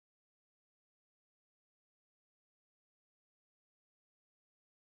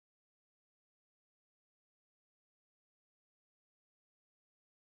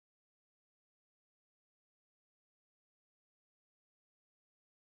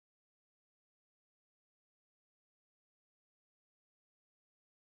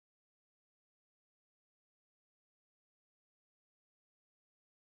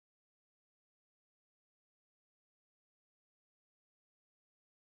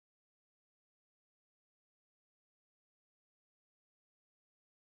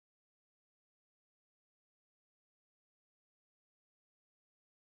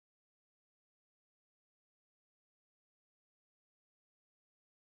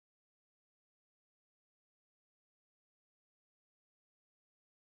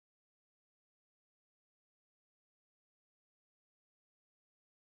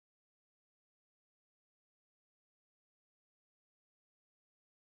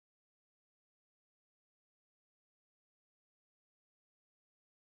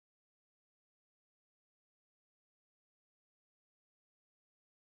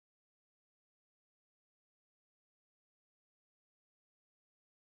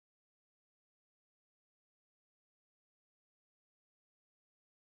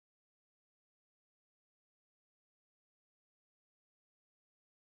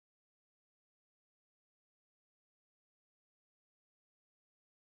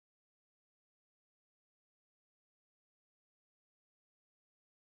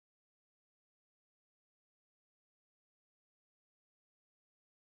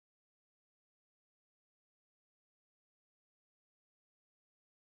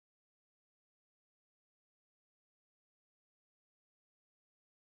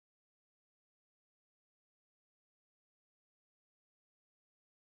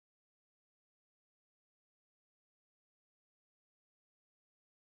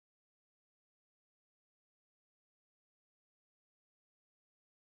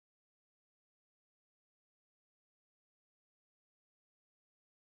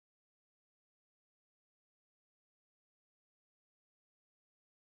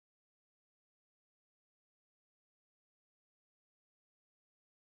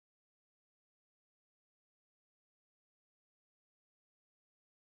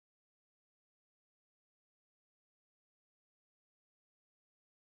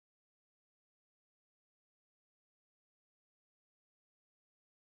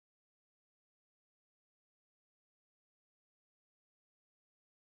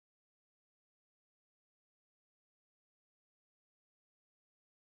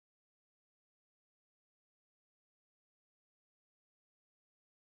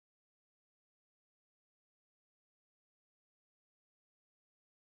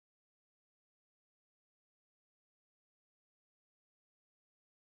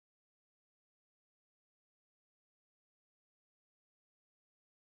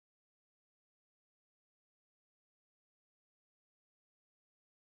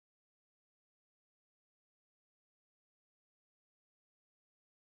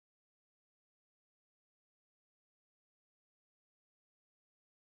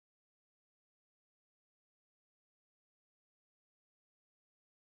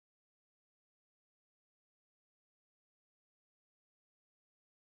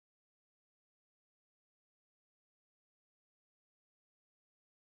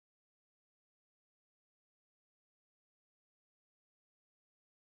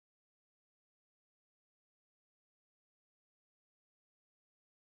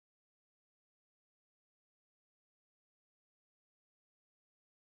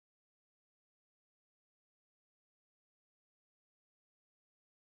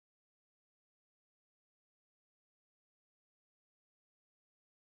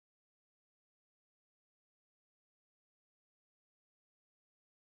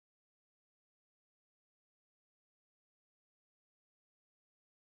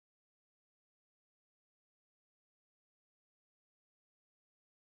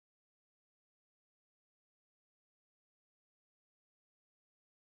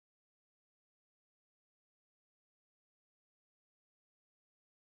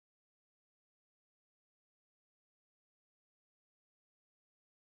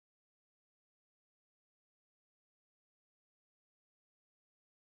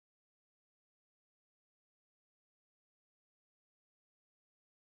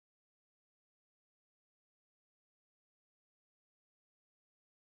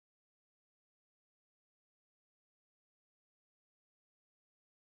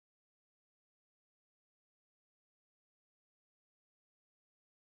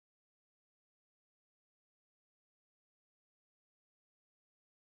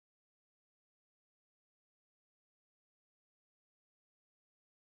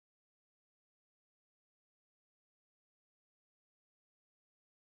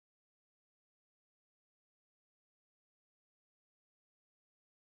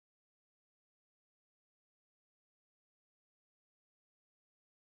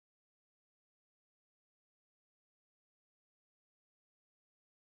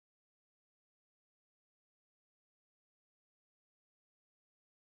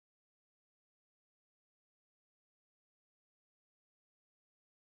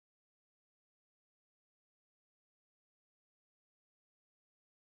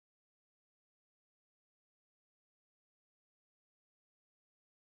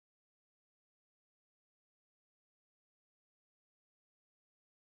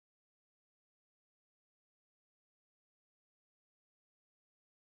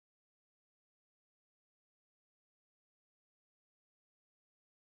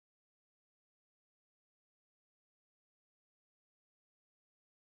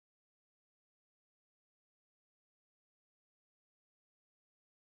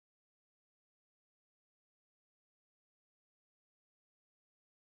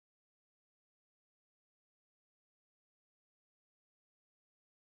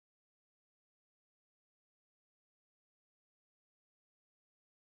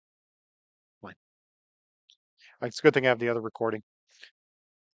It's a good thing I have the other recording.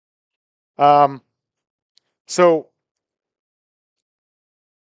 Um, so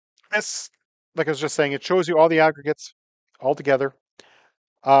this, like I was just saying, it shows you all the aggregates all together.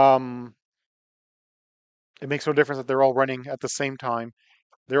 Um, it makes no difference that they're all running at the same time.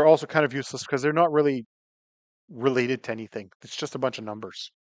 They're also kind of useless because they're not really related to anything. It's just a bunch of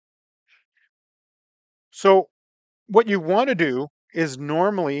numbers. So what you want to do is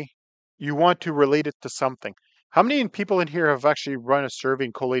normally you want to relate it to something. How many people in here have actually run a survey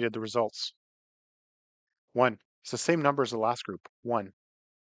and collated the results? One. It's the same number as the last group. One.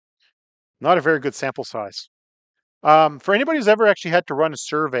 Not a very good sample size. For anybody who's ever actually had to run a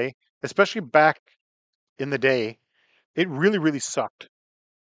survey, especially back in the day, it really, really sucked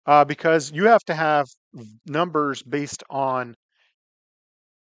because you have to have numbers based on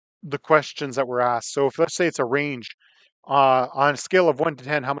the questions that were asked. So if let's say it's a range on a scale of 1 to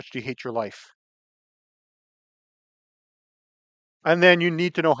 10, how much do you hate your life? And then you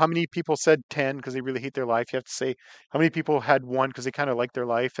need to know how many people said 10 because they really hate their life. You have to say how many people had 1 because they kind of like their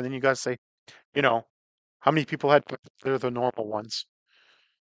life. And then you got to say, you know, how many people had, they're the normal ones.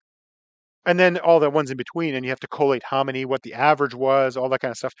 And then all the ones in between, and you have to collate how many, what the average was, all that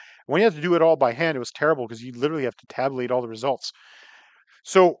kind of stuff. When you have to do it all by hand, it was terrible because you literally have to tabulate all the results.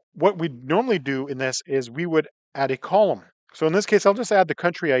 So what we normally do in this is we would add a column. So in this case, I'll just add the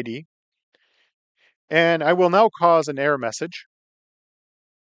country ID, and I will now cause an error message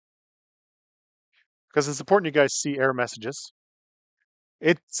because it's important you guys see error messages.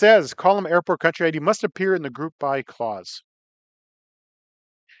 It says column airport country ID must appear in the group by clause.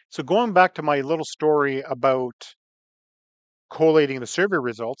 So going back to my little story about collating the survey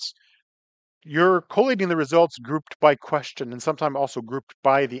results, you're collating the results grouped by question and sometimes also grouped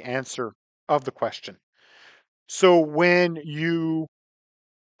by the answer of the question. So when you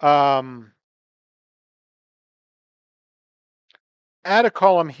add a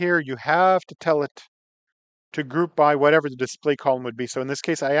column here, you have to tell it to group by whatever the display column would be. So in this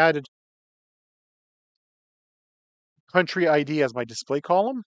case, I added country ID as my display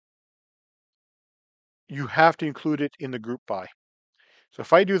column. You have to include it in the group by. So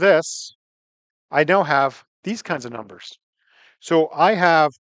if I do this, I now have these kinds of numbers. So I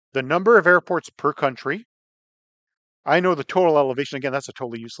have the number of airports per country. I know the total elevation. Again, that's a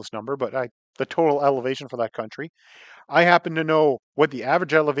totally useless number, but the total elevation for that country. I happen to know what the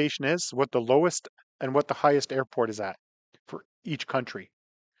average elevation is, what the lowest and what the highest airport is at for each country.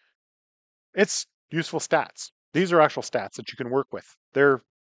 It's useful stats. These are actual stats that you can work with. They're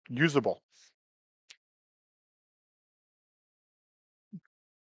usable.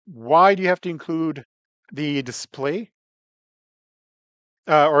 Why do you have to include the display?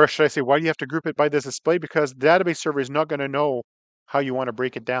 Or should I say, why do you have to group it by this display? Because the database server is not going to know how you want to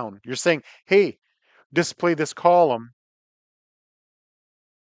break it down. You're saying, hey, display this column,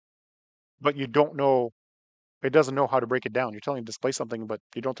 but you don't know, it doesn't know how to break it down. You're telling it to display something, but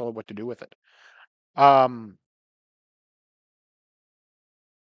you don't tell it what to do with it.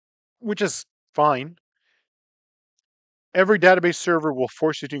 Which is fine. Every database server will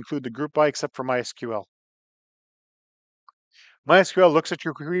force you to include the group by except for MySQL. MySQL looks at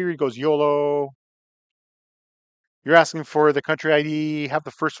your query, goes YOLO. You're asking for the country ID, have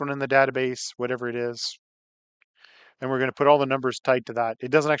the first one in the database, whatever it is. And we're going to put all the numbers tied to that.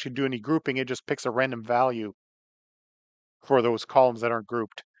 It doesn't actually do any grouping. It just picks a random value for those columns that aren't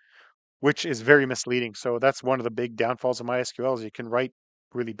grouped, which is very misleading. So that's one of the big downfalls of MySQL is you can write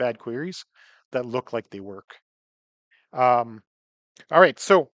really bad queries that look like they work. All right,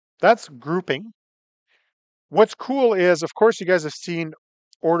 so that's grouping. What's cool is, of course, you guys have seen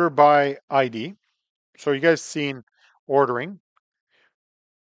order by ID. So you guys seen ordering,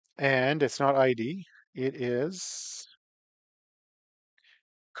 and it's not ID. It is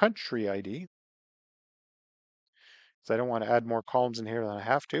country ID. So I don't want to add more columns in here than I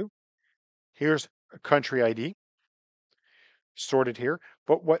have to. Here's a country ID sorted here.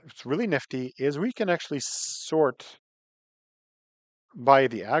 But what's really nifty is we can actually sort by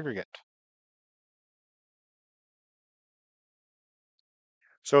the aggregate.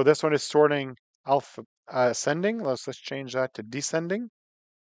 So this one is sorting alpha ascending. Let's change that to descending.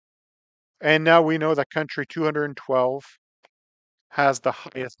 And now we know that country 212 has the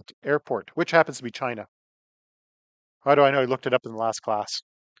highest airport, which happens to be China. How do I know? I looked it up in the last class.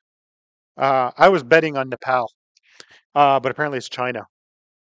 I was betting on Nepal, but apparently it's China.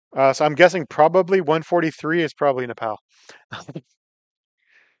 So I'm guessing probably 143 is probably Nepal.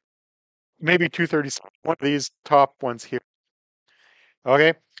 Maybe 230, one of these top ones here.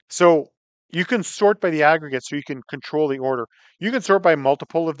 Okay, so you can sort by the aggregate so you can control the order. You can sort by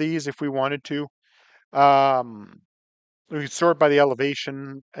multiple of these if we wanted to. Um, we can sort by the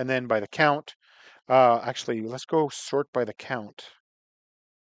elevation and then by the count. Actually, let's go sort by the count.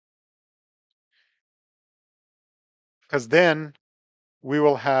 Because then we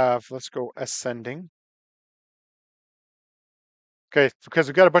will have, let's go ascending. Okay, because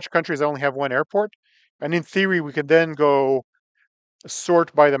we've got a bunch of countries that only have one airport. And in theory, we could then go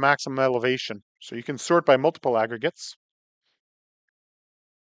sort by the maximum elevation. So you can sort by multiple aggregates.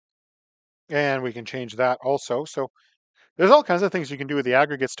 And we can change that also. So there's all kinds of things you can do with the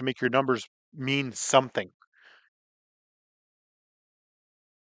aggregates to make your numbers mean something.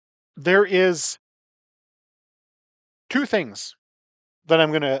 There is two things that I'm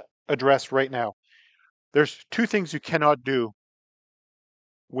going to address right now. There's two things you cannot do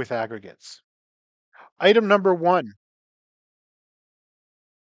with aggregates. Item number one.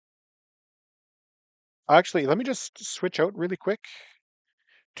 Actually, let me just switch out really quick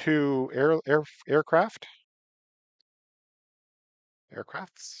to aircrafts,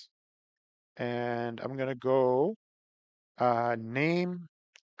 and I'm going to go name,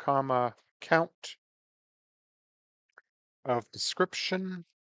 comma, count of description,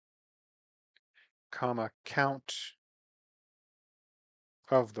 comma, count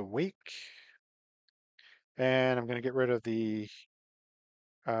of the wake, and I'm going to get rid of the,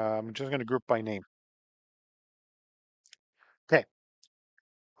 I'm just going to group by name. Okay.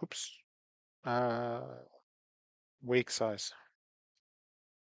 Oops. Wake size.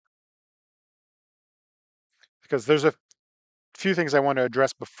 Because there's a few things I want to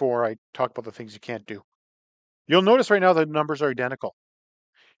address before I talk about the things you can't do. You'll notice right now the numbers are identical.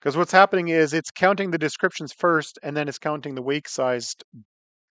 Because what's happening is it's counting the descriptions first, and then it's counting the wake size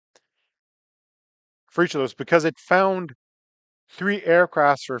for each of those. Because it found 3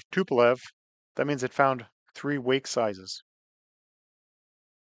 aircrafts for Tupolev, that means it found 3 wake sizes.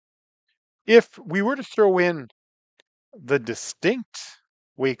 If we were to throw in the distinct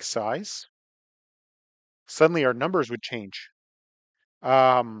wake size, suddenly our numbers would change.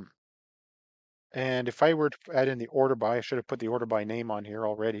 And if I were to add in the order by, I should have put the order by name on here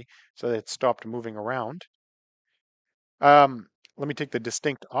already so that it stopped moving around. Let me take the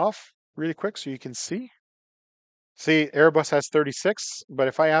distinct off really quick so you can see. See, Airbus has 36, but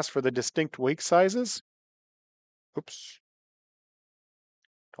if I ask for the distinct wake sizes, oops,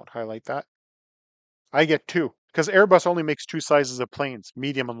 don't highlight that. I get 2, because Airbus only makes 2 sizes of planes,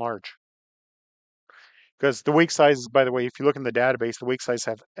 medium and large. Because the wake sizes, by the way, if you look in the database, the wake sizes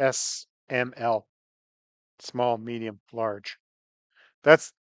have S, M, L, small, medium, large.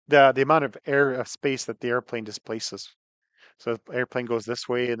 That's the amount of air space that the airplane displaces. So the airplane goes this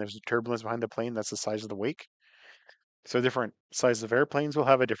way and there's a turbulence behind the plane, that's the size of the wake. So different sizes of airplanes will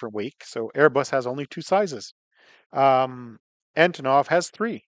have a different wake. So Airbus has only 2 sizes. Antonov has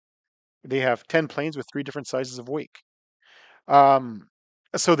 3. They have 10 planes with 3 different sizes of wake.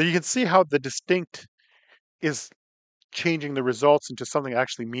 So that you can see how the distinct is changing the results into something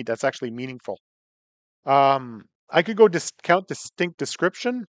that's actually meaningful. I could go count distinct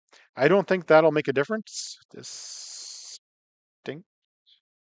description. I don't think that'll make a difference. Distinct,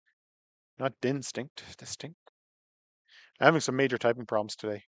 not distinct, distinct. I'm having some major typing problems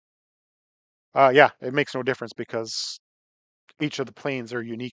today. Yeah, it makes no difference because each of the planes are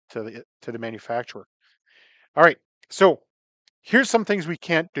unique to the manufacturer. All right, so here's some things we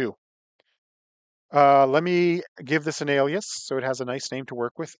can't do. Let me give this an alias so it has a nice name to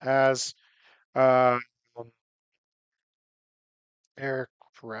work with as uh,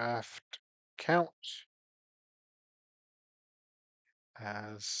 aircraft count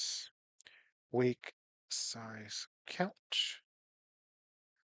as wake size count.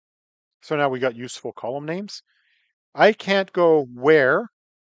 So now we got useful column names. I can't go where.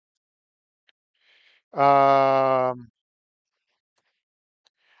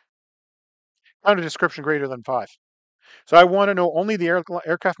 Count a description greater than 5. So I want to know only the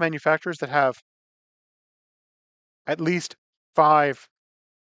aircraft manufacturers that have at least 5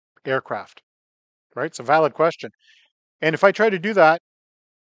 aircraft, right? It's a valid question. And if I try to do that,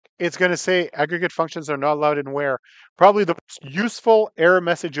 it's going to say aggregate functions are not allowed in where. Probably the most useful error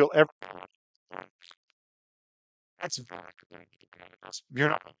message you'll ever. That's you're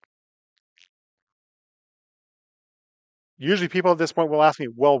not. Usually people at this point will ask me,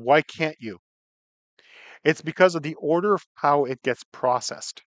 well, why can't you? It's because of the order of how it gets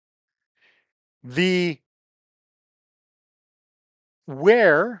processed. The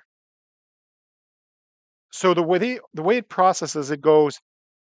where, so the way it processes, it goes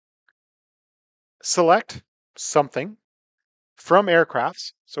select something from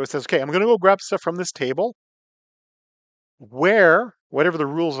aircrafts. So it says, okay, I'm going to go grab stuff from this table where, whatever the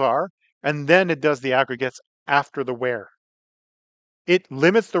rules are, and then it does the aggregates after the where. It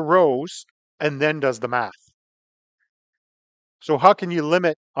limits the rows and then does the math. So how can you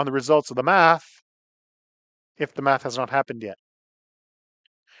limit on the results of the math if the math has not happened yet?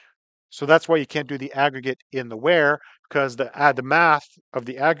 So that's why you can't do the aggregate in the where, because the math of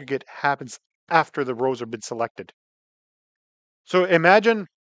the aggregate happens after the rows have been selected. So imagine,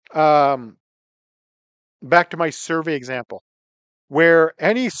 back to my survey example, where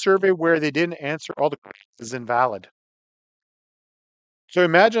any survey where they didn't answer all the questions is invalid. So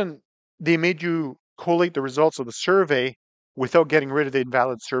imagine they made you collate the results of the survey without getting rid of the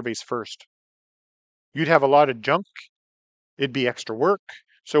invalid surveys first. You'd have a lot of junk. It'd be extra work.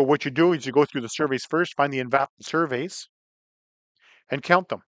 So what you do is you go through the surveys first, find the invalid surveys, and count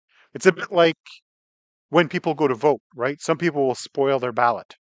them. It's a bit like when people go to vote, right? Some people will spoil their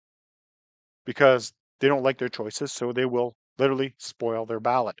ballot because they don't like their choices, so they will literally spoil their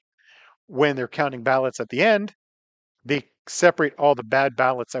ballot. When they're counting ballots at the end, they separate all the bad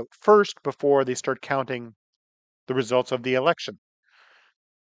ballots out first before they start counting the results of the election.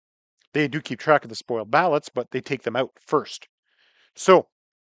 They do keep track of the spoiled ballots, but they take them out first. So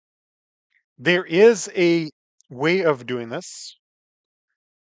there is a way of doing this,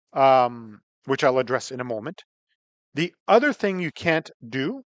 which I'll address in a moment. The other thing you can't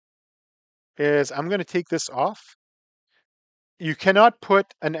do is, I'm going to take this off. You cannot put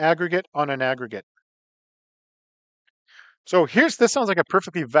an aggregate on an aggregate. So this sounds like a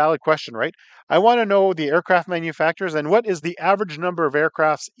perfectly valid question, right? I want to know the aircraft manufacturers and what is the average number of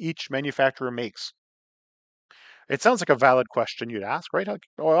aircrafts each manufacturer makes. It sounds like a valid question you'd ask, right?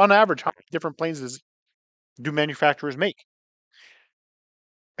 On average, how many different planes do manufacturers make?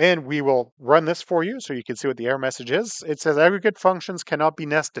 And we will run this for you so you can see what the error message is. It says aggregate functions cannot be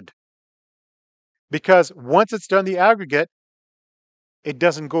nested, because once it's done the aggregate, it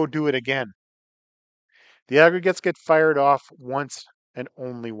doesn't go do it again. The aggregates get fired off once and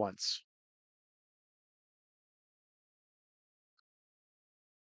only once.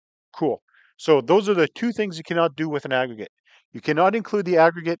 Cool. So those are the two things you cannot do with an aggregate. You cannot include the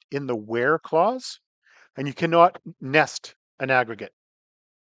aggregate in the where clause, and you cannot nest an aggregate.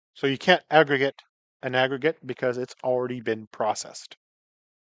 So you can't aggregate an aggregate because it's already been processed.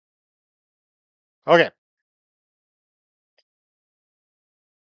 Okay.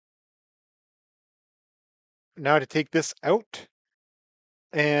 Now to take this out,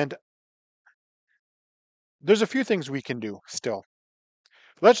 and there's a few things we can do still.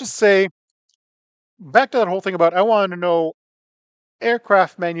 Let's just say, back to that whole thing about, I want to know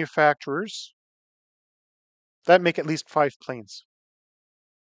aircraft manufacturers that make at least 5 planes.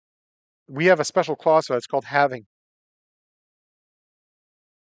 We have a special clause for that. It's called having.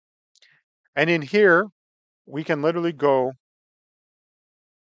 And in here, we can literally go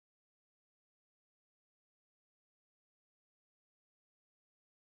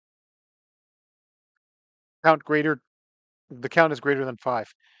the count is greater than 5.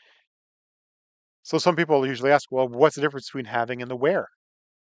 So some people usually ask, well, what's the difference between having and the where?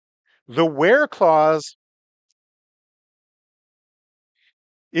 The where clause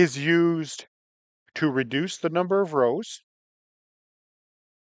is used to reduce the number of rows.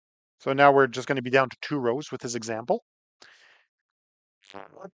 So now we're just going to be down to 2 rows with this example.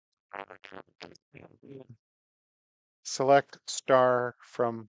 Select star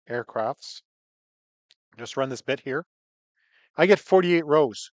from aircrafts. Just run this bit here. I get 48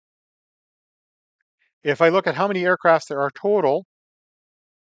 rows. If I look at how many aircrafts there are total,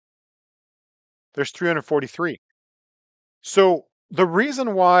 there's 343. So the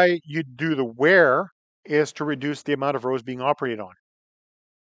reason why you do the where is to reduce the amount of rows being operated on.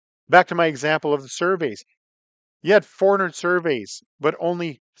 Back to my example of the surveys. You had 400 surveys, but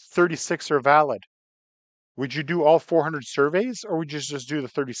only 36 are valid. Would you do all 400 surveys, or would you just do the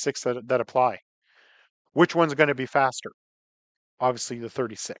 36 that apply? Which one's going to be faster? Obviously the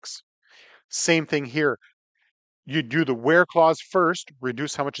 36. Same thing here. You do the where clause first,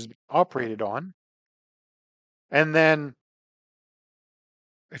 reduce how much is operated on. And then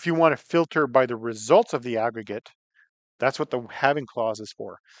if you want to filter by the results of the aggregate, that's what the having clause is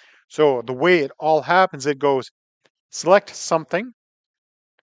for. So the way it all happens, it goes select something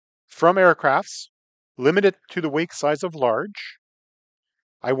from aircrafts, limit it to the wake size of large.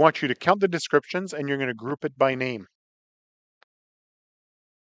 I want you to count the descriptions, and you're going to group it by name.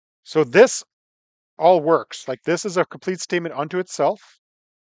 So this all works. Like, this is a complete statement unto itself,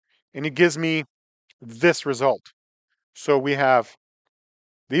 and it gives me this result. So we have,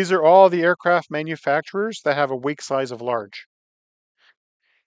 these are all the aircraft manufacturers that have a wake size of large.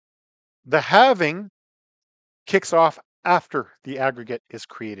 The having kicks off after the aggregate is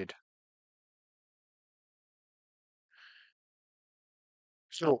created.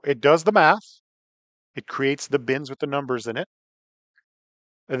 So it does the math. It creates the bins with the numbers in it.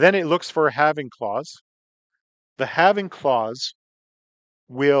 And then it looks for a halving clause. The halving clause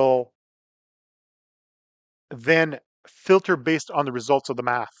will then filter based on the results of the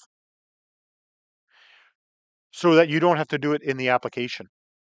math so that you don't have to do it in the application.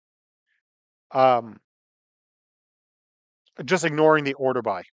 Um, just ignoring the order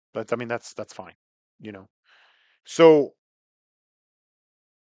by. But I mean, that's fine, you know. So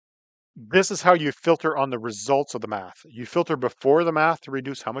this is how you filter on the results of the math. You filter before the math to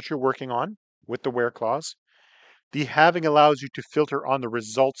reduce how much you're working on with the where clause. The halving allows you to filter on the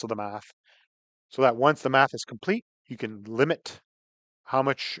results of the math so that once the math is complete, you can limit how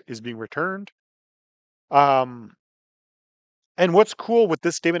much is being returned. Um, and what's cool with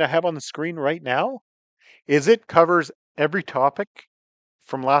this statement I have on the screen right now is it covers every topic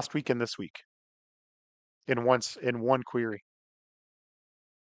from last week and this week in one query.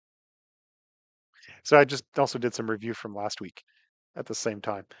 So I just also did some review from last week at the same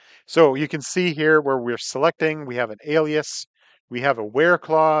time. So you can see here where we're selecting, we have an alias, we have a where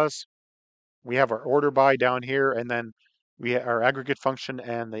clause, we have our order by down here, and then our aggregate function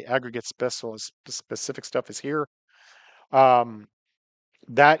and the aggregate specific stuff is here.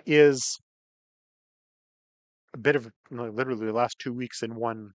 That is a bit of literally the last 2 weeks in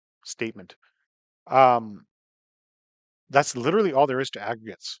one statement. That's literally all there is to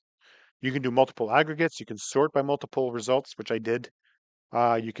aggregates. You can do multiple aggregates. You can sort by multiple results, which I did.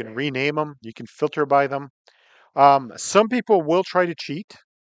 You can rename them. You can filter by them. Some people will try to cheat.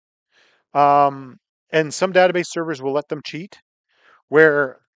 And some database servers will let them cheat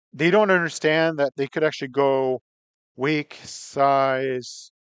where they don't understand that they could actually go wake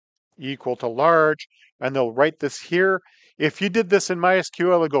size equal to large, and they'll write this here. If you did this in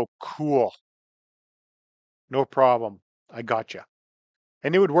MySQL, it'll go, cool, no problem, I got you.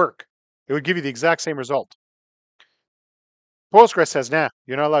 And it would work. It would give you the exact same result. Postgres says, nah,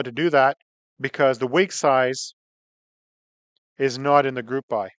 you're not allowed to do that because the wake size is not in the group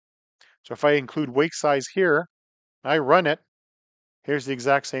by. So if I include wake size here, I run it, here's the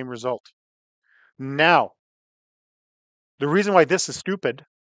exact same result. Now, the reason why this is stupid,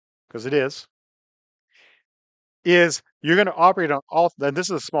 because it is you're going to operate on all, and this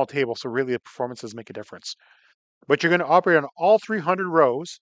is a small table, so really the performances make a difference. But you're going to operate on all 300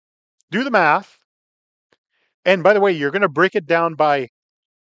 rows, do the math, and by the way, you're going to break it down by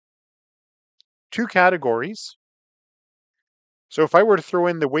 2 categories. So if I were to throw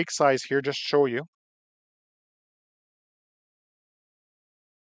in the wake size here, just show you,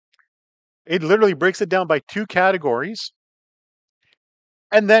 it literally breaks it down by 2 categories,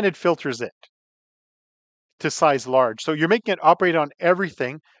 and then it filters it to size large. So you're making it operate on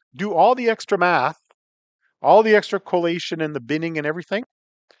everything, do all the extra math, all the extra collation and the binning and everything.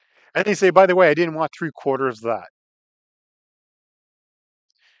 And they say, by the way, I didn't want 3/4 of that.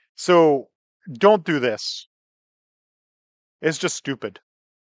 So don't do this. It's just stupid.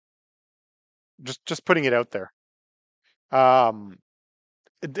 Just putting it out there. Um,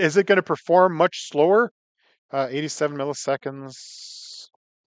 is it going to perform much slower? 87 milliseconds.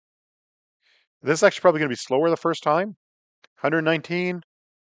 This is actually probably going to be slower the first time. 119,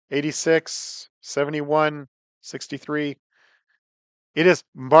 86, 71, 63. It is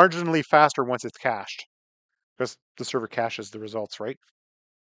marginally faster once it's cached because the server caches the results, right?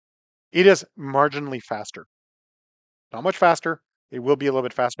 It is marginally faster. Not much faster. It will be a little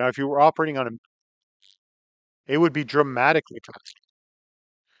bit faster. Now, if you were operating on a, it would be dramatically faster.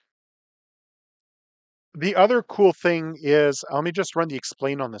 The other cool thing is, let me just run the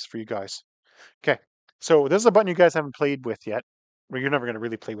explain on this for you guys. Okay, so this is a button you guys haven't played with yet. Well, you're never going to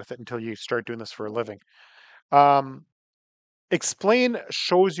really play with it until you start doing this for a living. Explain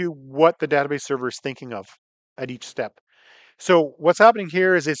shows you what the database server is thinking of at each step. So what's happening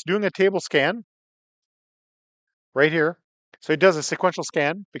here is it's doing a table scan right here. So it does a sequential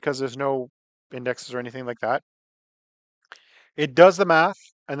scan because there's no indexes or anything like that. It does the math,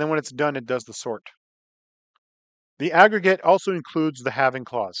 and then when it's done, it does the sort. The aggregate also includes the halving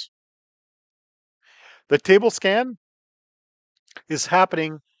clause. The table scan is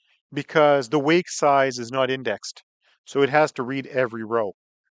happening because the wake size is not indexed. So it has to read every row.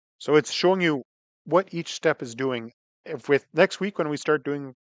 So it's showing you what each step is doing. If with next week when we start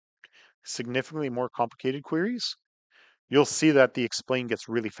doing significantly more complicated queries, you'll see that the explain gets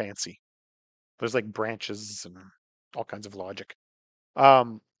really fancy. There's like branches and all kinds of logic.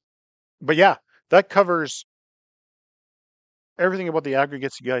 But yeah, that covers everything about the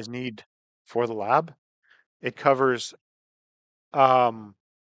aggregates you guys need for the lab. It covers all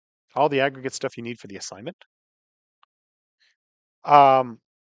the aggregate stuff you need for the assignment. Um,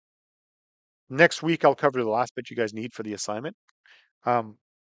 Next week, I'll cover the last bit you guys need for the assignment. Um,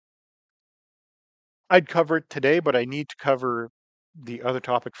 I'd cover it today, but I need to cover the other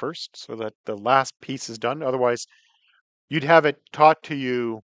topic first so that the last piece is done. Otherwise, you'd have it taught to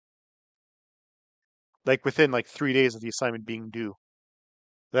you like within like 3 days of the assignment being due.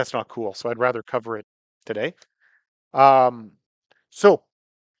 That's not cool. So I'd rather cover it today. Um, so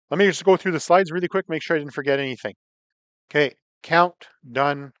let me just go through the slides really quick, make sure I didn't forget anything. Okay, count,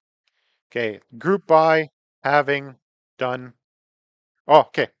 done. Okay, group by, having, done. Oh,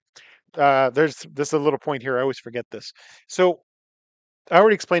 okay. There's this is a little point here. I always forget this. So I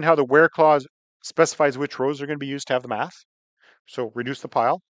already explained how the where clause specifies which rows are going to be used to have the math. So reduce the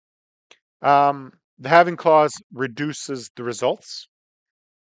pile. The having clause reduces the results.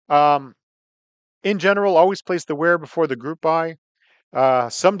 Um, in general, always place the where before the group by.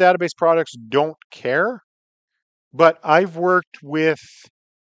 Some database products don't care, but I've worked with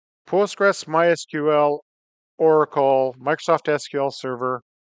Postgres, MySQL, Oracle, Microsoft SQL Server,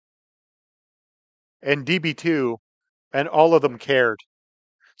 and DB2, and all of them cared.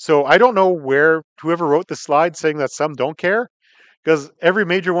 So I don't know where whoever wrote the slide saying that some don't care, because every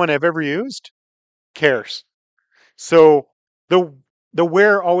major one I've ever used cares. So the the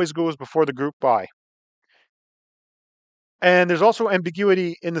where always goes before the group by. And there's also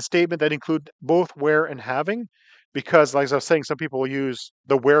ambiguity in the statement that include both where and having, because like I was saying, some people will use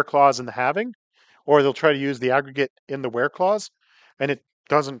the where clause in the having, or they'll try to use the aggregate in the where clause, and it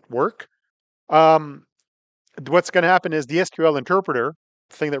doesn't work. Um, what's going to happen is the SQL interpreter,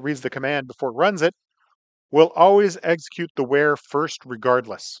 the thing that reads the command before it runs it, will always execute the where first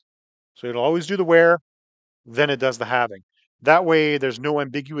regardless. So it'll always do the where, then it does the having. That way there's no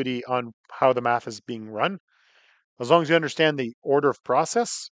ambiguity on how the math is being run. As long as you understand the order of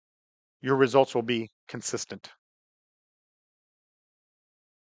process, your results will be consistent.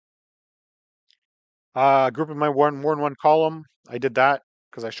 Group in my more than one column. I did that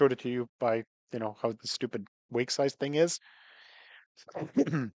because I showed it to you by, how the stupid wake size thing is.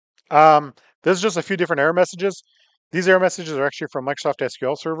 There's just a few different error messages. These error messages are actually from Microsoft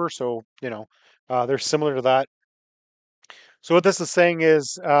SQL Server, so they're similar to that. So what this is saying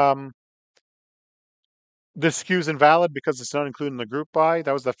is this queue is invalid because it's not included in the group by.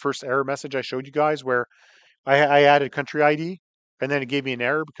 That was the first error message I showed you guys where I added country ID, and then it gave me an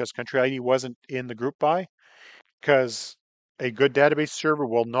error because country ID wasn't in the group by, because a good database server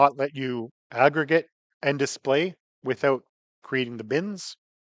will not let you aggregate and display without creating the bins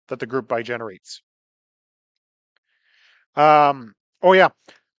that the group by generates. Oh yeah,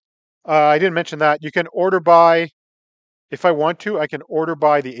 I didn't mention that. You can order by, if I want to, I can order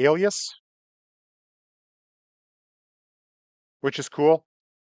by the alias, which is cool.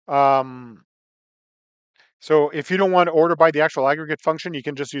 So if you don't want to order by the actual aggregate function, you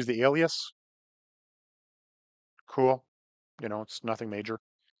can just use the alias. Cool. It's nothing major.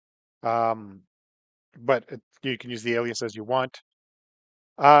 Um, but you can use the alias as you want.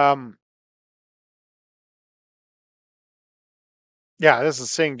 Um, yeah, this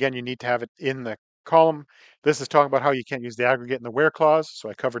is saying again, you need to have it in the column. This is talking about how you can't use the aggregate in the where clause. So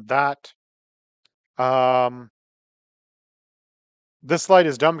I covered that. This slide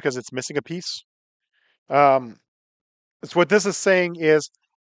is dumb because it's missing a piece. So what this is saying is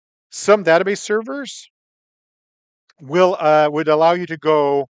some database servers would allow you to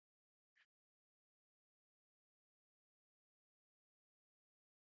go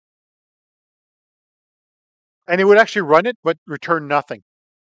and it would actually run it, but return nothing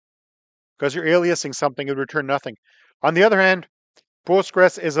because you're aliasing something. It would return nothing. On the other hand,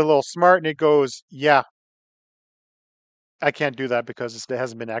 Postgres is a little smart and it goes, yeah, I can't do that because it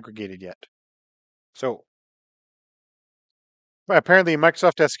hasn't been aggregated yet. So apparently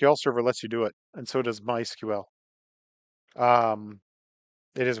Microsoft SQL Server lets you do it, and so does MySQL.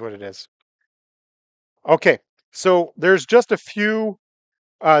 It is what it is. Okay, so there's just a few.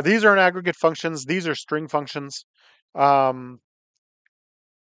 These aren't aggregate functions. These are string functions. Um,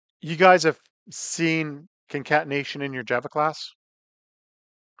 you guys have seen concatenation in your Java class?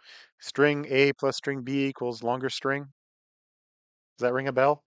 String A plus string B equals longer string. Does that ring a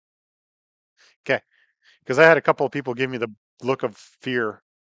bell? Okay, because I had a couple of people give me the look of fear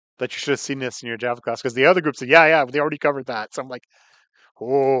that you should have seen this in your Java class because the other group said, yeah, they already covered that. So I'm like,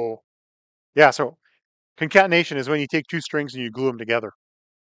 oh, yeah. So concatenation is when you take two strings and you glue them together.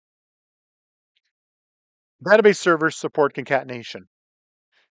 Database servers support concatenation.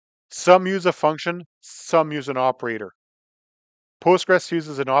 Some use a function, some use an operator. Postgres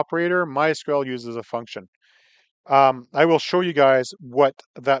uses an operator, MySQL uses a function. I will show you guys what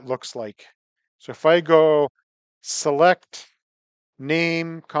that looks like. So if I go select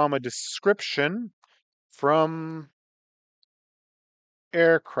name, comma, description from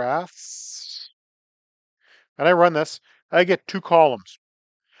aircrafts. And I run this, I get 2 columns.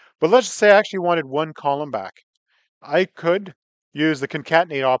 But let's just say I actually wanted 1 column back. I could use the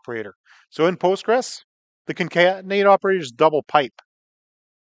concatenate operator. So in Postgres, the concatenate operator is double pipe.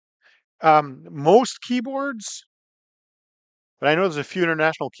 Most keyboards, but I know there's a few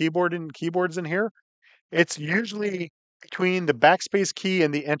international keyboards in here. It's usually between the backspace key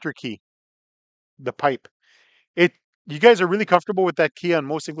and the enter key, the pipe. It You guys are really comfortable with that key on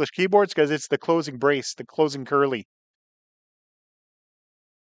most English keyboards because it's the closing brace, the closing curly.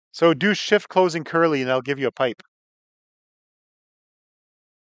 So do shift closing curly and that'll give you a pipe.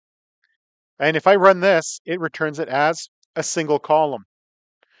 And if I run this, it returns it as a single column.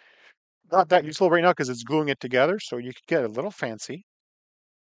 Not that useful right now because it's gluing it together. So you could get a little fancy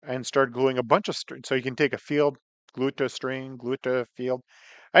and start gluing a bunch of strings. So you can take a field, glue it to a string, glue it to a field.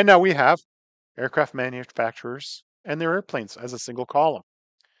 And now we have aircraft manufacturers and their airplanes as a single column.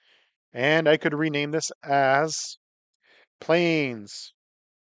 And I could rename this as planes.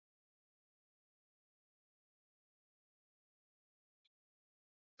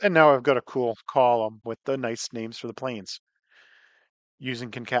 And now I've got a cool column with the nice names for the planes using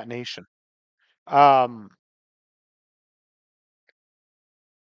concatenation.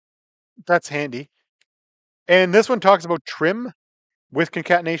 That's handy. And this one talks about trim with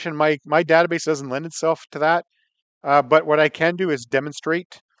concatenation. My database doesn't lend itself to that. But what I can do is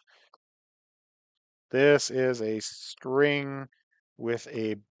demonstrate. This is a string with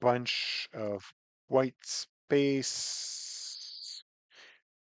a bunch of white space.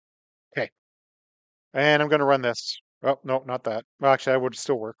 Okay. And I'm going to run this. Oh, no, not that. Well, actually, that would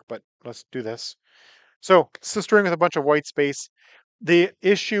still work, but let's do this. So it's a string with a bunch of white space. The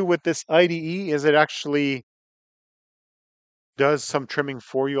issue with this IDE is it actually does some trimming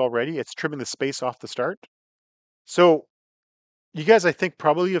for you already. It's trimming the space off the start. So you guys, I think,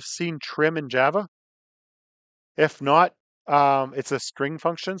 probably have seen trim in Java. If not, it's a string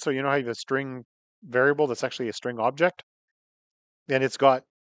function. So you know how you have a string variable that's actually a string object, and it's got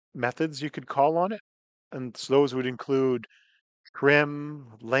methods you could call on it. And so those would include trim,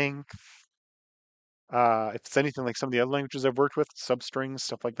 length. If it's anything like some of the other languages I've worked with, substrings,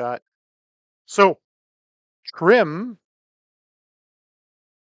 stuff like that. So trim,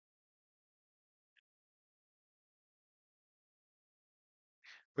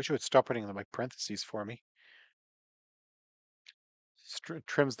 wish you would stop putting them like parentheses for me.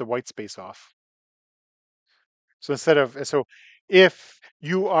 Trims the white space off. So if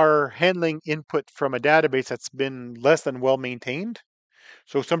you are handling input from a database that's been less than well maintained,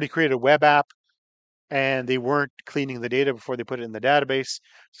 so somebody created a web app and they weren't cleaning the data before they put it in the database,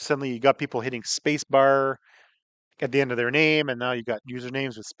 suddenly you got people hitting space bar at the end of their name, and now you got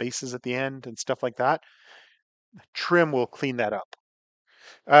usernames with spaces at the end and stuff like that. Trim will clean that up.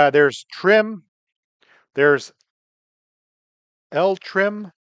 There's trim, there's L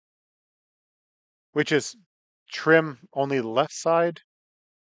trim, which is trim only the left side.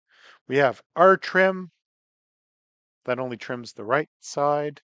 We have R trim, that only trims the right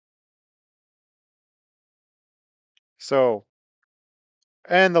side. So,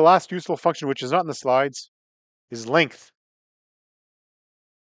 and the last useful function, which is not in the slides, is length.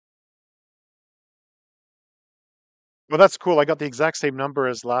 Well, that's cool. I got the exact same number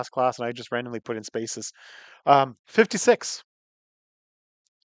as last class, and I just randomly put in spaces. 56.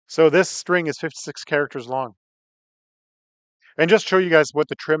 So this string is 56 characters long. And just show you guys what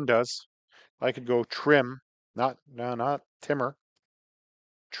the trim does, I could go trim, not timmer,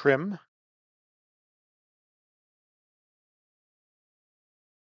 trim.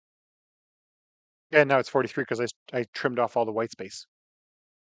 And now it's 43 because I trimmed off all the white space.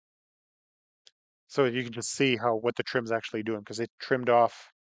 So you can just see what the trim's actually doing because it trimmed off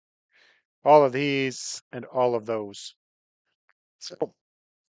all of these and all of those. So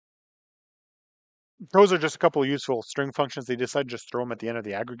those are just a couple of useful string functions. They decided to just throw them at the end of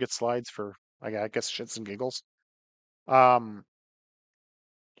the aggregate slides for, I guess, shits and giggles.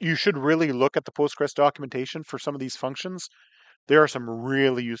 You should really look at the Postgres documentation for some of these functions. There are some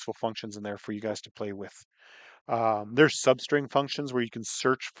really useful functions in there for you guys to play with. There's substring functions where you can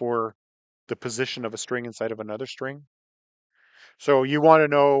search for the position of a string inside of another string. So you want to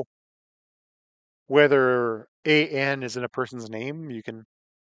know whether AN is in a person's name, you can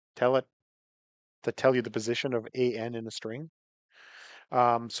tell it to tell you the position of AN in a string.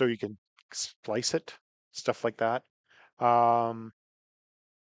 So you can splice it, stuff like that.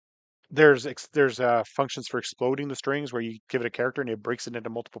 There's functions for exploding the strings where you give it a character and it breaks it into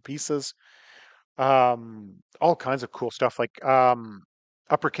multiple pieces. All kinds of cool stuff like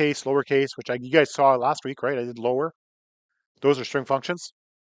uppercase, lowercase, which you guys saw last week, right? I did lower. Those are string functions.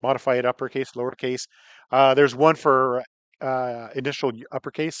 Modify it uppercase, lowercase. There's one for initial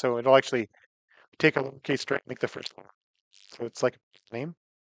uppercase, so it'll actually take a lowercase string, make the first one. So it's like a name.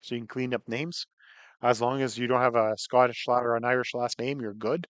 So you can clean up names. As long as you don't have a Scottish or an Irish last name, you're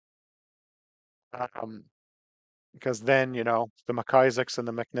good. Um, because then, the McIsaacs and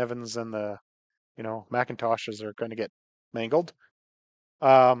the McNevins and the, Macintoshes are going to get mangled.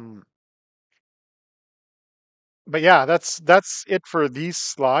 Um, but yeah, that's it for these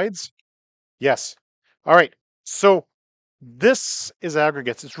slides. Yes. All right. So this is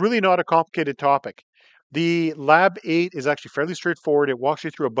aggregates. It's really not a complicated topic. The Lab 8 is actually fairly straightforward. It walks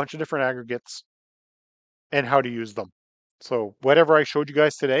you through a bunch of different aggregates and how to use them. So whatever I showed you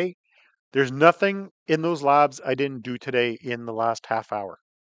guys today, there's nothing in those labs I didn't do today in the last half hour.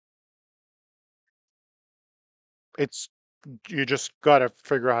 It's you just got to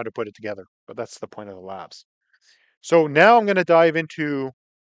figure out how to put it together, but that's the point of the labs. So now I'm going to dive into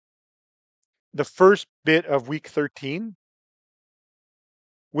the first bit of week 13,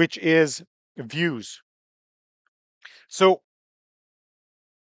 which is views. So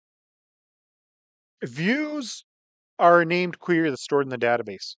views are a named query that's stored in the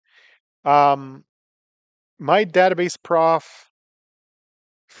database. Um, my database prof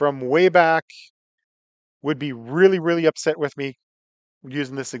from way back would be really, really upset with me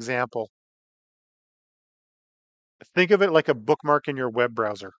using this example. Think of it like a bookmark in your web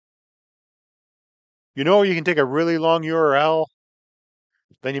browser. You can take a really long URL,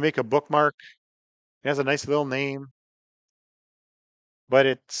 then you make a bookmark. It has a nice little name, but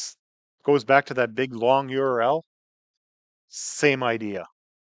it goes back to that big long URL. Same idea.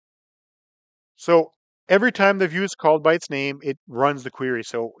 So every time the view is called by its name, it runs the query.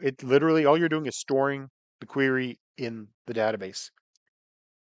 So it literally, all you're doing is storing the query in the database.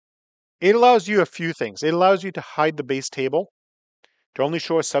 It allows you a few things. It allows you to hide the base table, to only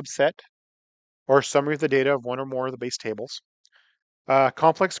show a subset or a summary of the data of one or more of the base tables.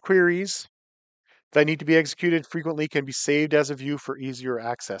 Complex queries that need to be executed frequently can be saved as a view for easier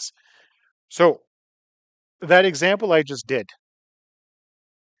access. So that example I just did,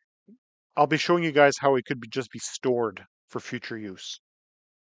 I'll be showing you guys how it could just be stored for future use.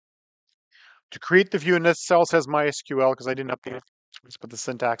 To create the view, and this cell says MySQL because I didn't update it, but the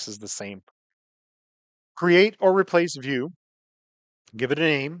syntax is the same. Create or replace view, give it a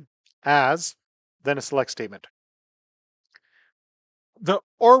name, as, then a select statement. The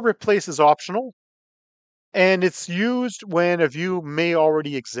or replace is optional, and it's used when a view may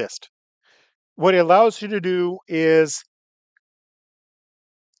already exist. What it allows you to do is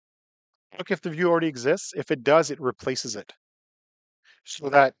look if the view already exists. If it does, it replaces it so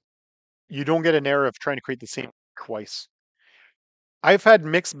that you don't get an error of trying to create the same twice. I've had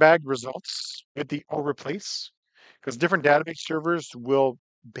mixed bag results with the or replace because different database servers will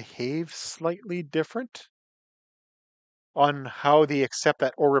behave slightly different on how they accept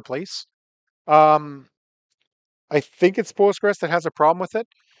that or replace. Um, I think it's Postgres that has a problem with it.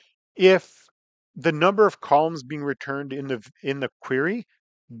 If the number of columns being returned in the query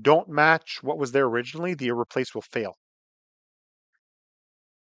don't match what was there originally, the replace will fail.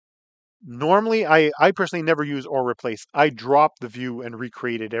 Normally, I personally never use or replace. I drop the view and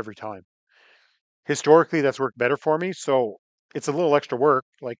recreate it every time. Historically, that's worked better for me, so it's a little extra work,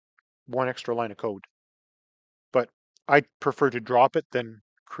 like one extra line of code. But I prefer to drop it than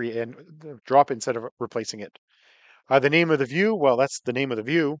create and drop it instead of replacing it. The name of the view, well, that's the name of the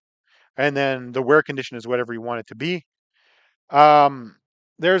view, and then the where condition is whatever you want it to be.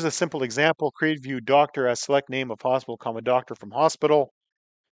 There's a simple example: create view doctor as select name of hospital, comma doctor from hospital,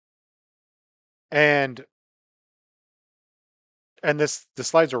 and the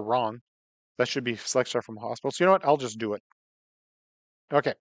slides are wrong. That should be select star from hospital. So you know what? I'll just do it.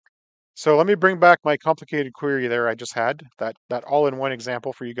 Okay. So let me bring back my complicated query there I just had, that all-in-one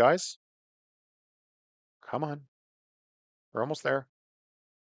example for you guys. Come on. We're almost there.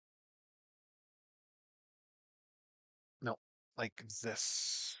 No, like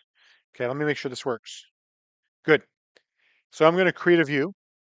this. Okay, let me make sure this works. Good. So I'm going to create a view.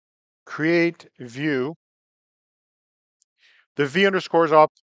 Create view. The V underscores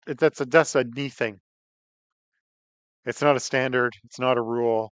up. That's a neat thing. It's not a standard. It's not a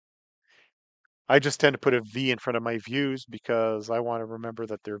rule. I just tend to put a V in front of my views because I want to remember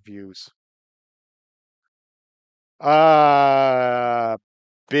that they're views.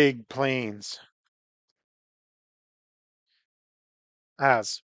 Big planes.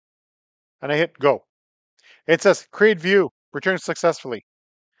 As. And I hit go. It says create view, return successfully.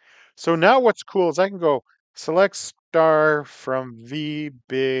 So now what's cool is I can go select star from V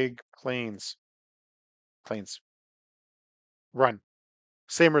big planes. Planes. Run.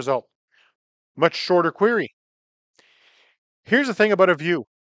 Same result. Much shorter query. Here's the thing about a view.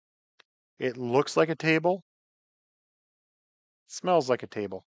 It looks like a table, smells like a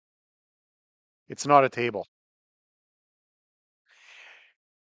table. It's not a table.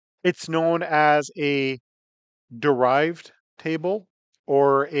 It's known as a derived table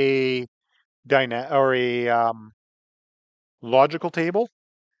or a logical table.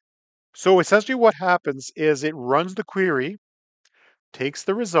 So essentially what happens is it runs the query, takes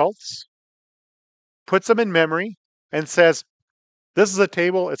the results, puts them in memory, and says, this is a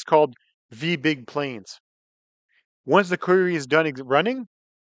table, it's called V big planes. Once the query is done running,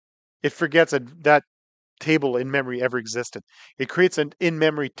 it forgets that table in memory ever existed. It creates an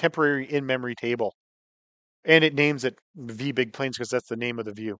temporary in-memory table. And it names it V big planes because that's the name of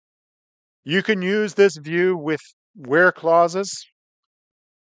the view. You can use this view with where clauses,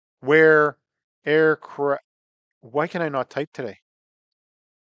 where aircraft. Why can I not type today?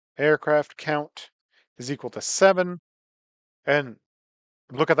 Aircraft count is equal to 7. And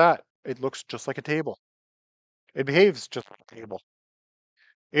look at that. It looks just like a table. It behaves just like a table.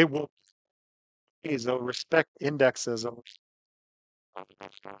 It will respect indexes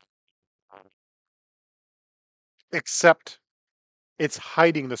except it's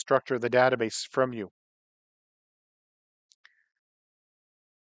hiding the structure of the database from you.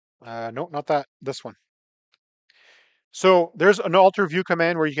 No, not that. This one. So there's an alter view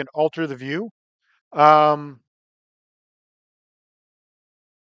command where you can alter the view.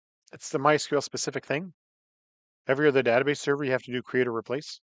 It's the MySQL specific thing. Every other database server, you have to do create or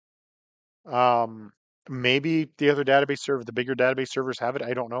replace. Maybe the other database server, the bigger database servers have it.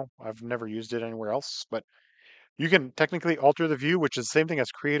 I don't know. I've never used it anywhere else, but you can technically alter the view, which is the same thing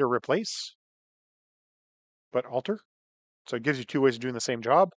as create or replace, but alter. So it gives you two ways of doing the same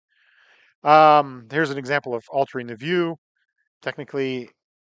job. Here's an example of altering the view. Technically,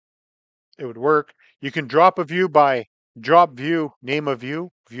 it would work. You can drop a view by drop view, name a view,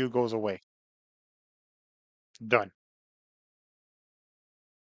 view goes away. Done.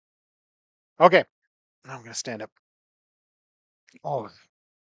 Okay, now I'm going to stand up. Oh,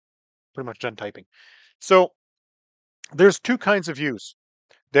 pretty much done typing. So there's two kinds of views,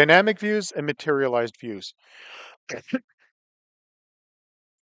 dynamic views and materialized views.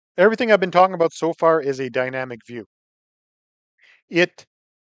 Everything I've been talking about so far is a dynamic view.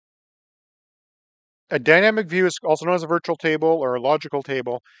 A dynamic view is also known as a virtual table or a logical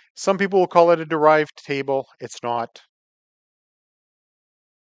table. Some people will call it a derived table. It's not.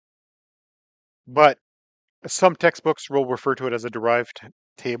 But some textbooks will refer to it as a derived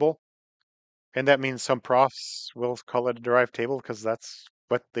table. And that means some profs will call it a derived table because that's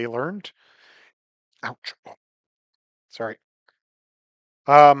what they learned. Ouch. Sorry.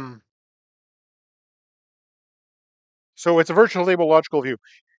 So it's a virtual table logical view.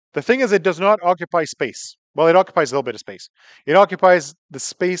 The thing is, it does not occupy space. Well, it occupies a little bit of space. It occupies the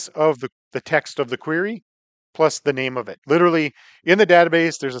space of the text of the query plus the name of it. Literally, in the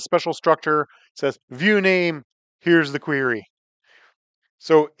database, there's a special structure. It says view name, here's the query.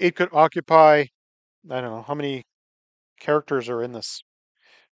 So it could occupy, I don't know, how many characters are in this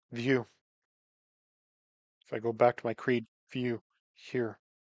view. If I go back to my create view here.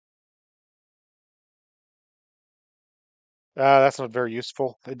 That's not very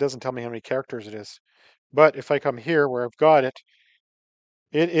useful. It doesn't tell me how many characters it is. But if I come here where I've got it,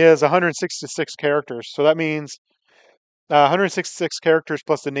 it is 166 characters. So that means 166 characters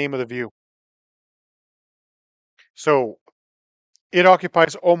plus the name of the view. So it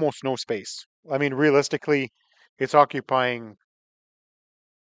occupies almost no space. I mean, realistically, it's occupying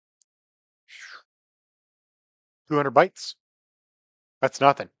 200 bytes. That's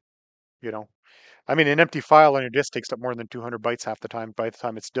nothing, you know. I mean, an empty file on your disk takes up more than 200 bytes half the time by the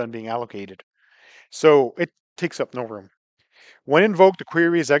time it's done being allocated. So it takes up no room. When invoked, the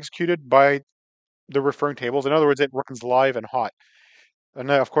query is executed by the referring tables. In other words, it runs live and hot. And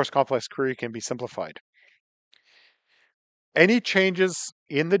of course, complex query can be simplified. Any changes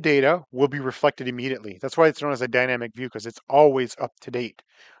in the data will be reflected immediately. That's why it's known as a dynamic view, because it's always up to date.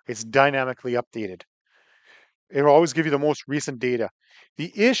 It's dynamically updated. It will always give you the most recent data.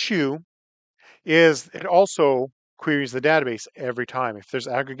 The issue is it also queries the database every time. If there's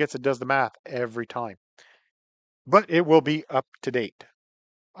aggregates, it does the math every time. But it will be up to date.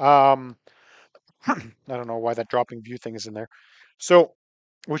 I don't know why that dropping view thing is in there. So,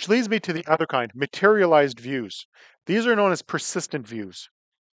 which leads me to the other kind, materialized views. These are known as persistent views.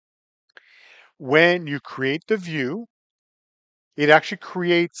 When you create the view, it actually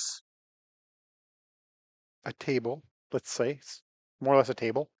creates a table, let's say, more or less a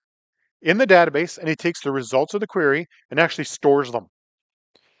table, in the database, and it takes the results of the query and actually stores them.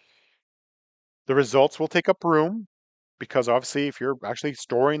 The results will take up room because obviously if you're actually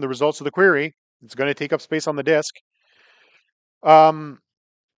storing the results of the query, it's going to take up space on the disk. And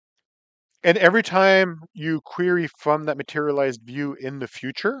every time you query from that materialized view in the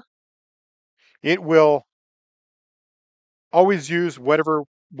future, it will always use whatever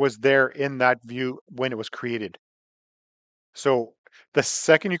was there in that view when it was created. So the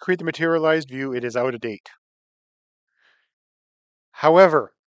second you create the materialized view, it is out of date.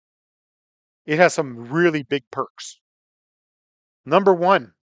 However, it has some really big perks. Number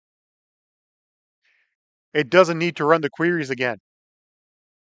one, it doesn't need to run the queries again.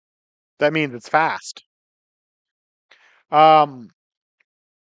 That means it's fast. Two,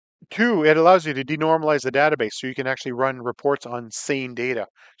 it allows you to denormalize the database so you can actually run reports on sane data.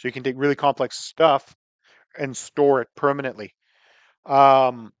 So you can take really complex stuff and store it permanently.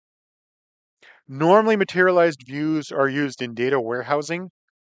 Normally, materialized views are used in data warehousing.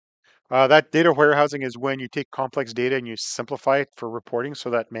 That data warehousing is when you take complex data and you simplify it for reporting so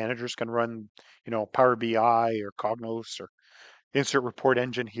that managers can run, Power BI or Cognos or insert report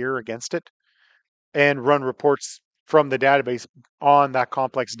engine here against it and run reports from the database on that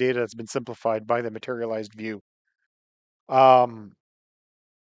complex data that's been simplified by the materialized view.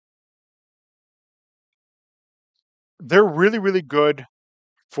 They're really, really good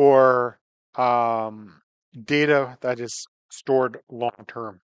for data that is stored long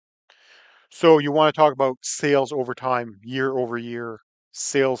term. So you want to talk about sales over time, year over year,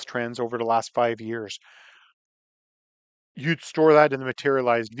 sales trends over the last 5 years. You'd store that in the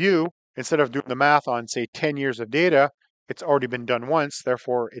materialized view instead of doing the math on, say, 10 years of data. It's already been done once,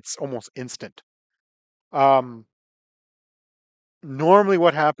 therefore it's almost instant. Normally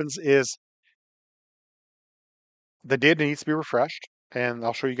what happens is the data needs to be refreshed, and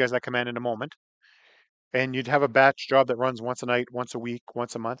I'll show you guys that command in a moment. And you'd have a batch job that runs once a night, once a week,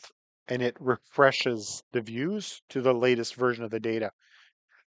 once a month, and it refreshes the views to the latest version of the data.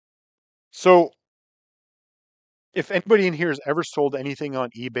 So if anybody in here has ever sold anything on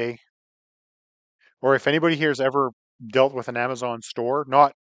eBay, or if anybody here has ever dealt with an Amazon store,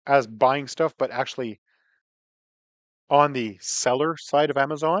 not as buying stuff, but actually on the seller side of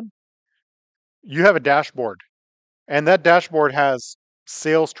Amazon, you have a dashboard. And that dashboard has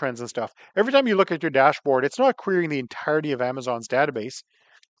sales trends and stuff. Every time you look at your dashboard, it's not querying the entirety of Amazon's database.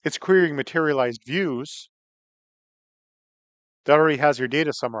 It's querying materialized views that already has your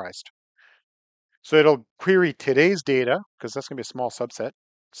data summarized. So it'll query today's data, because that's going to be a small subset,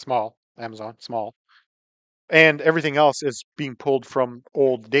 small, Amazon, small. And everything else is being pulled from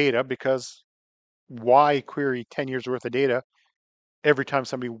old data because why query 10 years worth of data every time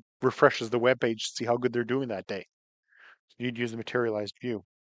somebody refreshes the web page to see how good they're doing that day? So you'd use the materialized view.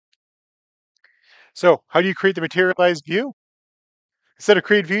 So how do you create the materialized view? Instead of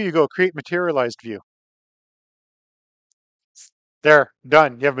create view, you go create materialized view. There,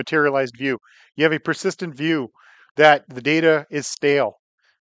 done. You have materialized view. You have a persistent view that the data is stale,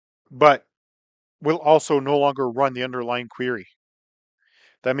 but will also no longer run the underlying query.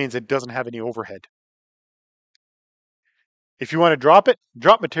 That means it doesn't have any overhead. If you want to drop it,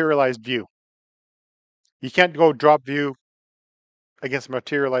 drop materialized view. You can't go drop view against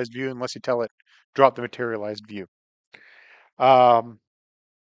materialized view unless you tell it drop the materialized view.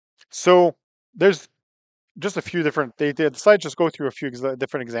 So there's just a few different. The slides just go through a few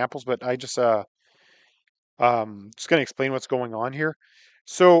different examples, but I just going to explain what's going on here.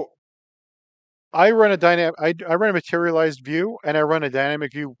 So I run a dynamic. I run a materialized view and I run a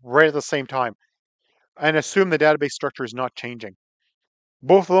dynamic view right at the same time, and assume the database structure is not changing.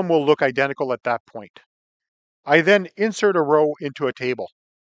 Both of them will look identical at that point. I then insert a row into a table.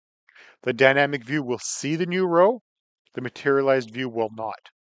 The dynamic view will see the new row. The materialized view will not,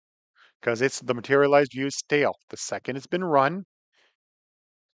 because the materialized view is stale. The second it's been run,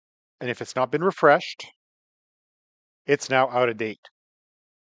 and if it's not been refreshed, it's now out of date.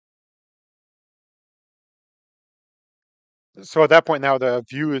 So at that point now,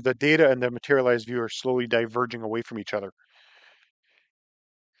 the data and the materialized view are slowly diverging away from each other.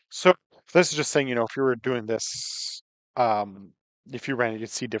 So this is just saying, if you were doing this, if you ran it, you'd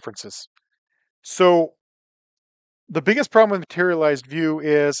see differences. So the biggest problem with materialized view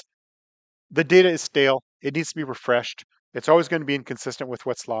is the data is stale. It needs to be refreshed. It's always going to be inconsistent with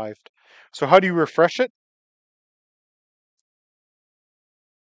what's live. So how do you refresh it?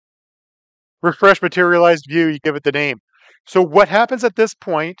 Refresh materialized view, you give it the name. So what happens at this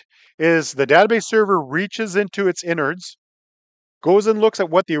point is the database server reaches into its innards goes and looks at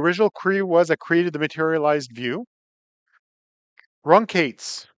what the original query was that created the materialized view,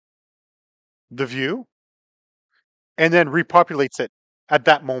 truncates the view, and then repopulates it at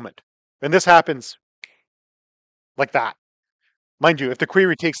that moment. And this happens like that. Mind you, if the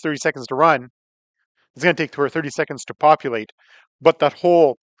query takes 30 seconds to run, it's going to take 30 seconds to populate. But that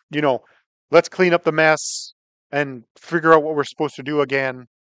whole, you know, let's clean up the mess and figure out what we're supposed to do again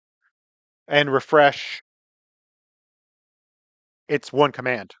and refresh, it's one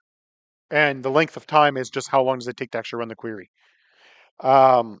command. And the length of time is just how long does it take to actually run the query.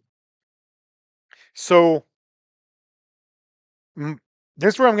 Um, so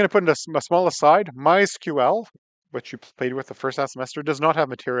this is where I'm going to put in a small aside. MySQL, which you played with the first half semester, does not have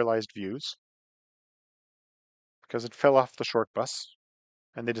materialized views because it fell off the short bus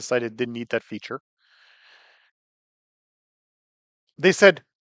and they decided it didn't need that feature. They said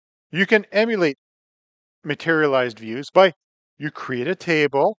you can emulate materialized views by you create a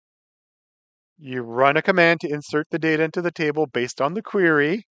table, you run a command to insert the data into the table based on the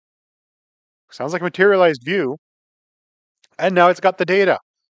query. Sounds like a materialized view. And now it's got the data.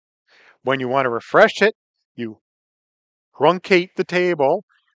 When you want to refresh it, you truncate the table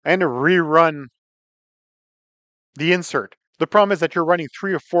and rerun the insert. The problem is that you're running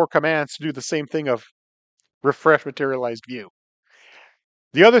 3 or 4 commands to do the same thing of refresh materialized view.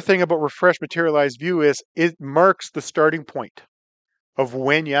 The other thing about refresh materialized view is it marks the starting point of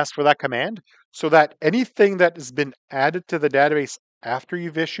when you ask for that command, so that anything that has been added to the database after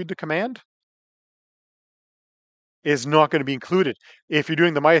you've issued the command is not going to be included. If you're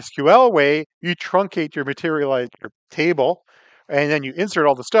doing the MySQL way, you truncate your materialized table and then you insert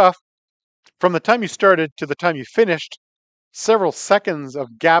all the stuff. From the time you started to the time you finished, several seconds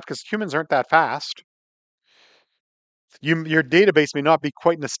of gap because humans aren't that fast. Your database may not be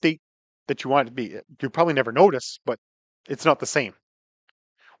quite in the state that you want it to be. You probably never notice, but it's not the same.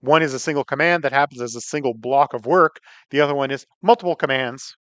 One is a single command that happens as a single block of work. The other one is multiple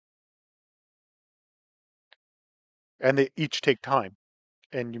commands, and they each take time.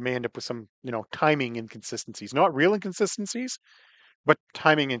 And you may end up with some, timing inconsistencies. Not real inconsistencies, but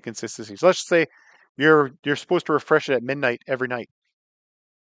timing inconsistencies. Let's say you're supposed to refresh it at midnight every night.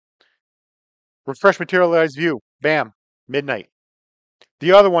 Refresh materialized view, bam, midnight.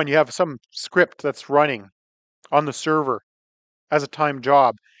 The other one, you have some script that's running on the server as a timed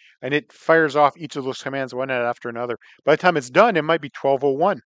job, and it fires off each of those commands one after another. By the time it's done, it might be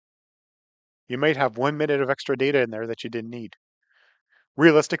 12:01. You might have 1 minute of extra data in there that you didn't need.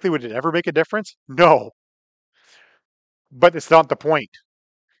 Realistically, would it ever make a difference? No, but it's not the point.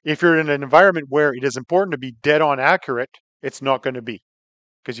 If you're in an environment where it is important to be dead on accurate, it's not going to be,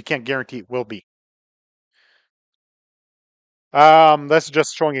 because you can't guarantee it will be. That's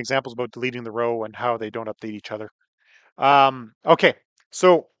just showing examples about deleting the row and how they don't update each other. Okay,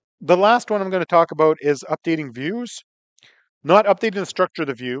 so the last one I'm going to talk about is updating views. Not updating the structure of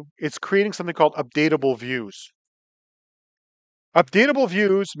the view, it's creating something called updatable views. Updatable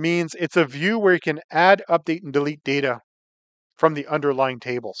views means it's a view where you can add, update, and delete data from the underlying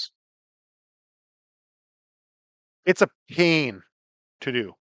tables. It's a pain to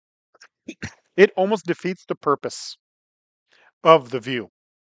do. It almost defeats the purpose of the view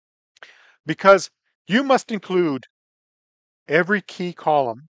because you must include every key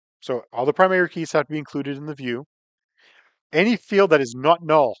column. So all the primary keys have to be included in the view. Any field that is not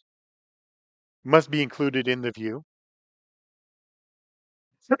null must be included in the view.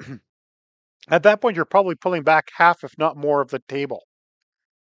 At that point, you're probably pulling back half, if not more, of the table.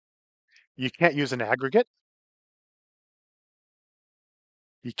 You can't use an aggregate.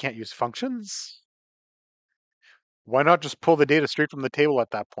 You can't use functions. Why not just pull the data straight from the table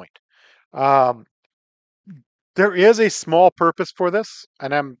at that point? Um, there is a small purpose for this,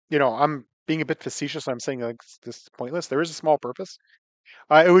 and I'm being a bit facetious. I'm saying like this is pointless. There is a small purpose.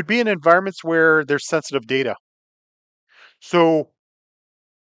 It would be in environments where there's sensitive data. So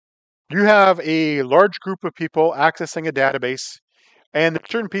you have a large group of people accessing a database, and there's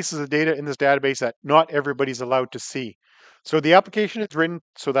certain pieces of data in this database that not everybody's allowed to see. So the application is written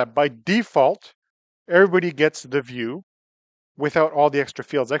so that by default, everybody gets the view without all the extra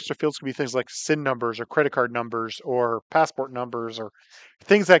fields. Extra fields can be things like SIN numbers or credit card numbers or passport numbers or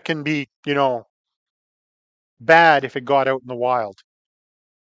things that can be, bad if it got out in the wild.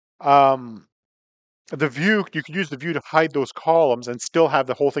 The view, you could use the view to hide those columns and still have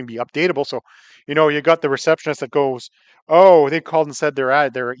the whole thing be updatable. So, you got the receptionist that goes, oh, they called and said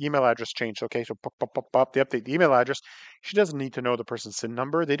their email address changed. Okay, so pop, pop, pop, pop, they update the email address. She doesn't need to know the person's SIN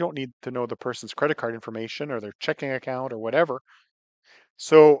number. They don't need to know the person's credit card information or their checking account or whatever.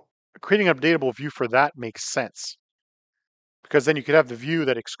 So creating an updatable view for that makes sense. because then you could have the view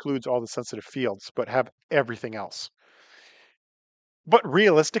that excludes all the sensitive fields, but have everything else. But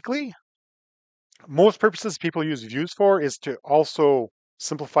realistically, most purposes people use views for is to also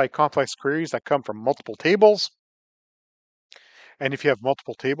simplify complex queries that come from multiple tables. And if you have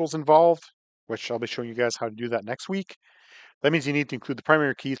multiple tables involved, which I'll be showing you guys how to do that next week, that means you need to include the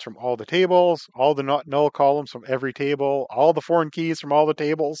primary keys from all the tables, all the not null columns from every table, all the foreign keys from all the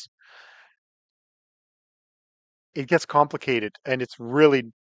tables. It gets complicated, and it's really,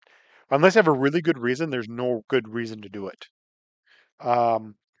 unless you have a really good reason, there's no good reason to do it.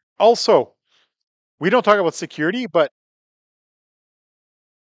 Also, we don't talk about security, but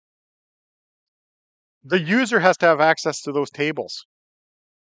the user has to have access to those tables.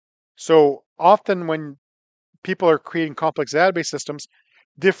 So often when people are creating complex database systems,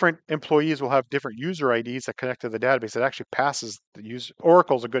 different employees will have different user IDs that connect to the database. It actually passes the user.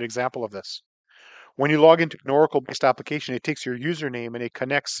 Oracle's a good example of this. When you log into an Oracle-based application, it takes your username and it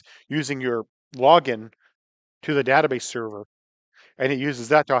connects using your login to the database server, and it uses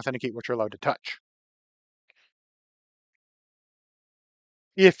that to authenticate what you're allowed to touch.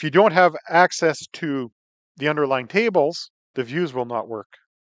 If you don't have access to the underlying tables, the views will not work.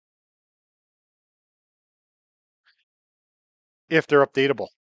 If they're updatable.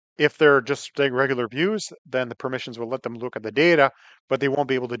 If they're just like regular views, then the permissions will let them look at the data, but they won't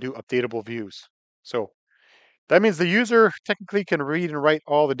be able to do updatable views. So that means the user technically can read and write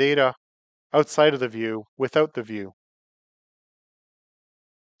all the data outside of the view without the view.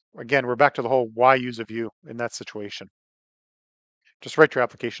 Again, we're back to the whole why use a view in that situation. Just write your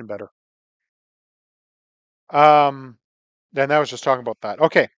application better. Then that was just talking about that.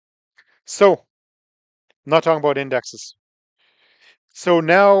 Okay, so I'm not talking about indexes. So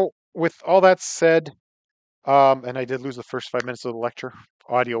now, with all that said, and I did lose the first 5 minutes of the lecture,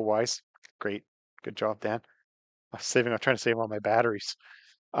 audio-wise. Great, good job, Dan. I'm trying to save all my batteries.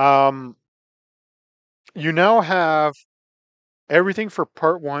 You now have everything for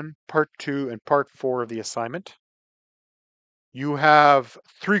part 1, part 2, and part 4 of the assignment. You have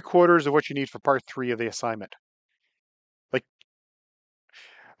 3/4 of what you need for part 3 of the assignment. Like,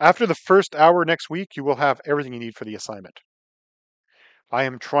 after the first hour next week, you will have everything you need for the assignment. I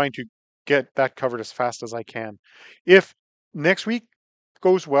am trying to get that covered as fast as I can. If next week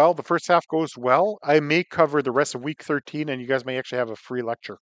goes well, the first half goes well, I may cover the rest of week 13 and you guys may actually have a free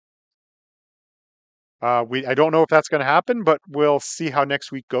lecture. I don't know if that's going to happen, but we'll see how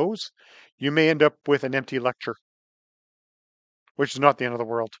next week goes. You may end up with an empty lecture, which is not the end of the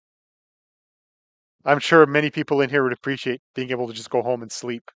world. I'm sure many people in here would appreciate being able to just go home and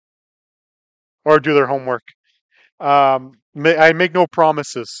sleep or do their homework. I make no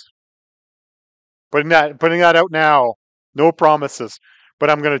promises. Putting that out now, no promises, but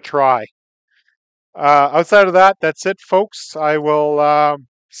I'm going to try. Outside of that, that's it, folks. I will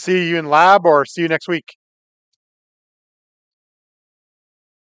see you in lab or see you next week.